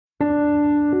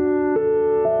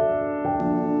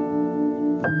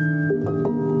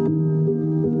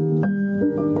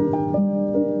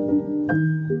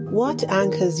What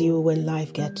anchors you when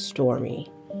life gets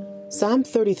stormy? Psalm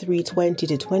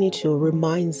 33:20-22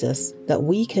 reminds us that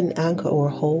we can anchor our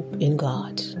hope in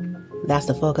God. That's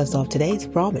the focus of today's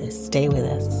promise. Stay with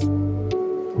us.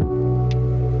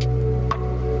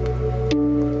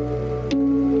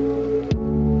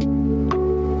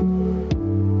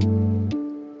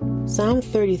 Psalm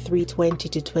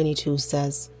 33:20-22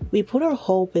 says, "We put our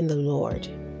hope in the Lord.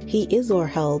 He is our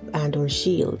help and our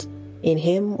shield. In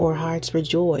him our hearts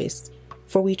rejoice,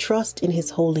 for we trust in his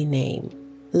holy name.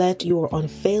 Let your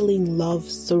unfailing love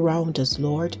surround us,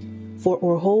 Lord, for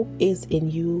our hope is in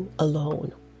you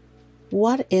alone."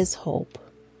 What is hope?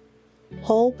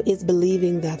 Hope is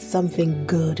believing that something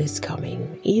good is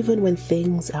coming, even when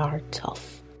things are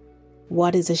tough.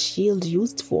 What is a shield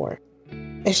used for?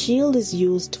 A shield is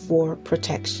used for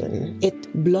protection. It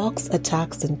blocks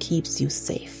attacks and keeps you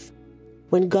safe.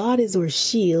 When God is our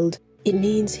shield, it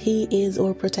means he is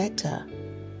our protector.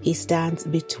 He stands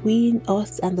between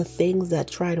us and the things that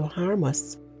try to harm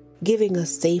us, giving us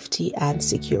safety and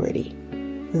security.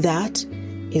 That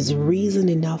is reason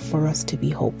enough for us to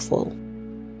be hopeful.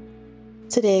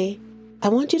 Today, I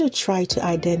want you to try to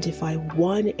identify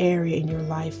one area in your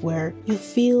life where you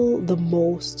feel the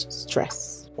most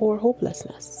stress or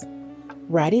hopelessness.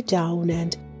 Write it down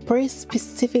and pray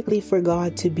specifically for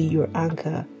God to be your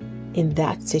anchor in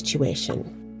that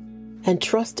situation. And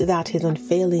trust that his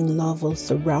unfailing love will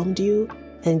surround you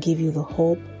and give you the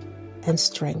hope and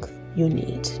strength you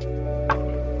need.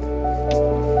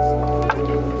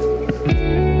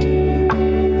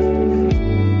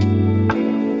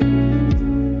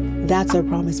 That's our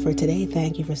promise for today.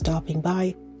 Thank you for stopping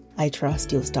by. I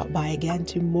trust you'll stop by again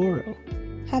tomorrow.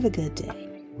 Have a good day.